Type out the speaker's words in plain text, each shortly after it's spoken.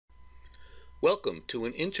Welcome to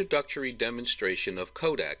an introductory demonstration of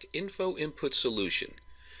Kodak Info Input Solution,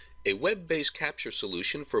 a web-based capture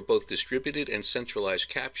solution for both distributed and centralized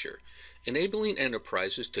capture, enabling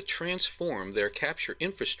enterprises to transform their capture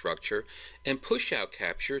infrastructure and push out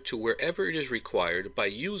capture to wherever it is required by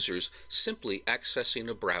users simply accessing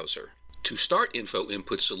a browser. To start Info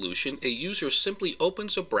Input Solution, a user simply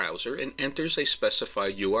opens a browser and enters a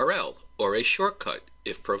specified URL or a shortcut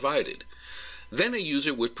if provided. Then a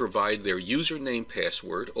user would provide their username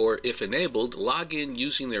password, or if enabled, log in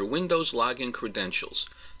using their Windows login credentials.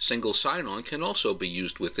 Single sign-on can also be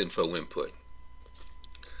used with Info Input.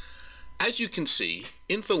 As you can see,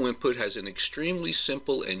 Info Input has an extremely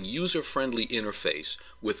simple and user-friendly interface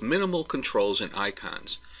with minimal controls and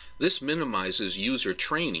icons. This minimizes user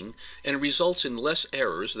training and results in less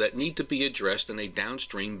errors that need to be addressed in a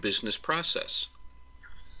downstream business process.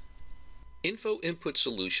 Info Input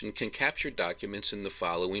Solution can capture documents in the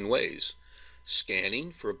following ways: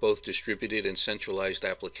 scanning for both distributed and centralized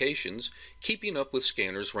applications, keeping up with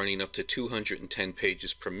scanners running up to 210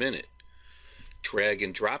 pages per minute; drag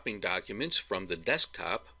and dropping documents from the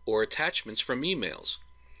desktop or attachments from emails;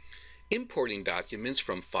 importing documents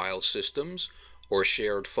from file systems or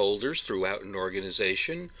shared folders throughout an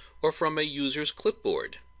organization or from a user's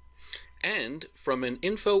clipboard; and from an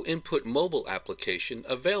Info Input mobile application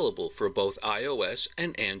available for both iOS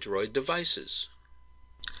and Android devices.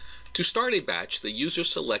 To start a batch, the user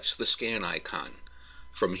selects the scan icon.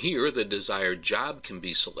 From here, the desired job can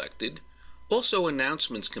be selected. Also,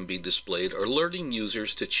 announcements can be displayed alerting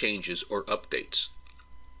users to changes or updates.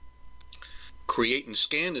 Create and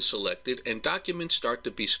scan is selected, and documents start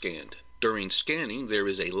to be scanned. During scanning, there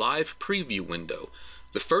is a live preview window.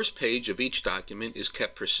 The first page of each document is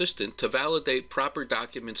kept persistent to validate proper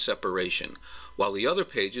document separation, while the other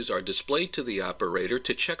pages are displayed to the operator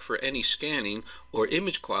to check for any scanning or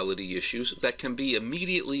image quality issues that can be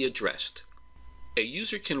immediately addressed. A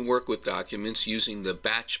user can work with documents using the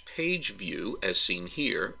batch page view, as seen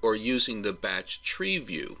here, or using the batch tree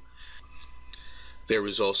view. There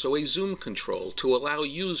is also a zoom control to allow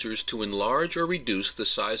users to enlarge or reduce the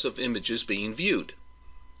size of images being viewed.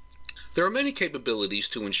 There are many capabilities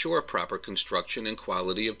to ensure proper construction and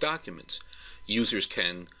quality of documents. Users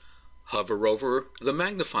can hover over the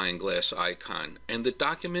magnifying glass icon, and the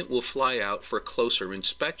document will fly out for closer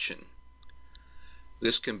inspection.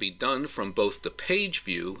 This can be done from both the page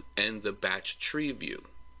view and the batch tree view.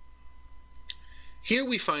 Here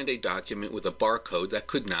we find a document with a barcode that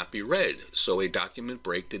could not be read, so a document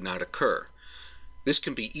break did not occur. This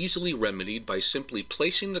can be easily remedied by simply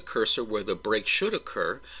placing the cursor where the break should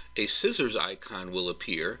occur. A scissors icon will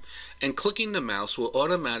appear, and clicking the mouse will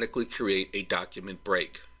automatically create a document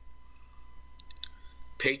break.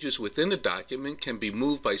 Pages within a document can be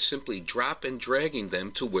moved by simply drop and dragging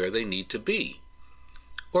them to where they need to be,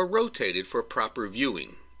 or rotated for proper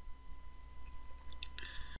viewing.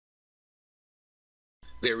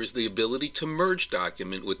 There is the ability to merge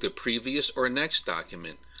document with the previous or next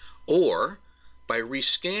document, or by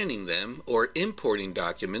rescanning them or importing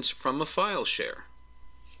documents from a file share.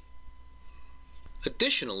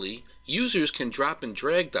 Additionally, users can drop and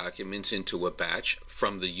drag documents into a batch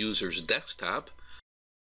from the user's desktop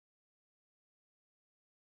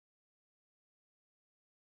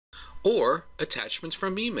or attachments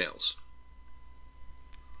from emails.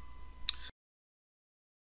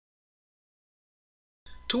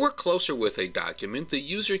 To work closer with a document, the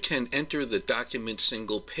user can enter the document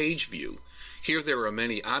single page view. Here there are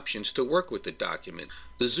many options to work with the document.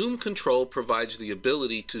 The zoom control provides the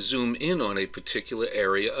ability to zoom in on a particular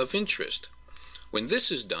area of interest. When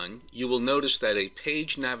this is done, you will notice that a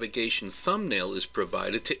page navigation thumbnail is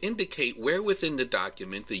provided to indicate where within the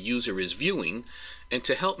document the user is viewing and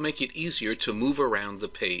to help make it easier to move around the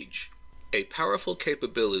page. A powerful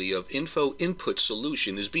capability of Info Input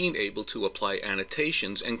Solution is being able to apply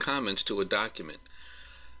annotations and comments to a document.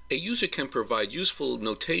 A user can provide useful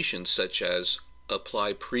notations such as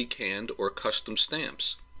apply pre-canned or custom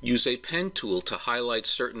stamps, use a pen tool to highlight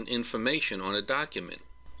certain information on a document,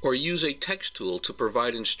 or use a text tool to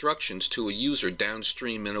provide instructions to a user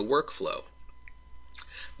downstream in a workflow.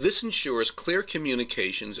 This ensures clear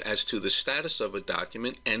communications as to the status of a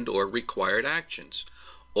document and/or required actions,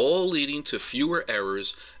 all leading to fewer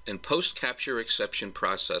errors and post-capture exception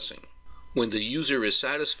processing. When the user is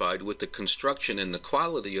satisfied with the construction and the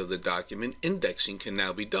quality of the document, indexing can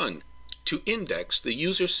now be done. To index, the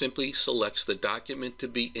user simply selects the document to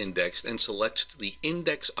be indexed and selects the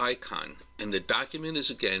index icon, and the document is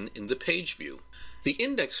again in the page view. The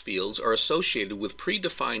index fields are associated with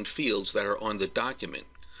predefined fields that are on the document.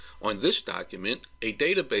 On this document, a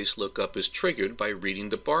database lookup is triggered by reading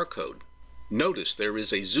the barcode. Notice there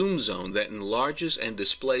is a zoom zone that enlarges and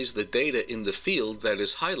displays the data in the field that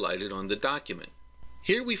is highlighted on the document.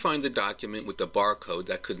 Here we find the document with the barcode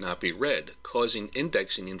that could not be read, causing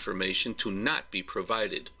indexing information to not be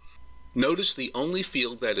provided. Notice the only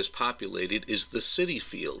field that is populated is the city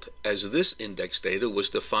field, as this index data was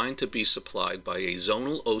defined to be supplied by a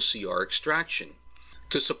zonal OCR extraction.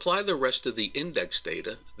 To supply the rest of the index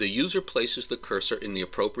data, the user places the cursor in the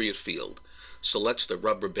appropriate field, selects the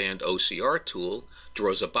rubber band OCR tool,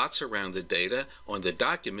 draws a box around the data on the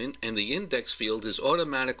document, and the index field is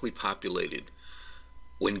automatically populated.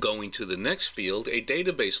 When going to the next field, a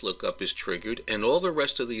database lookup is triggered and all the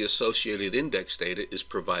rest of the associated index data is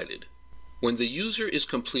provided. When the user is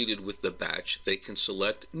completed with the batch, they can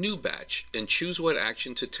select New Batch and choose what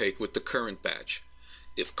action to take with the current batch.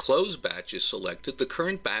 If Close Batch is selected, the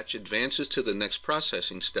current batch advances to the next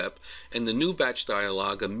processing step and the New Batch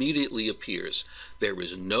dialog immediately appears. There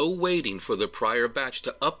is no waiting for the prior batch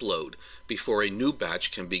to upload before a new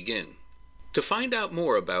batch can begin. To find out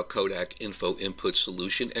more about Kodak Info Input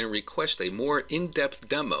Solution and request a more in-depth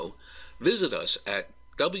demo, visit us at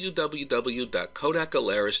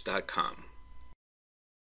www.kodakaleris.com.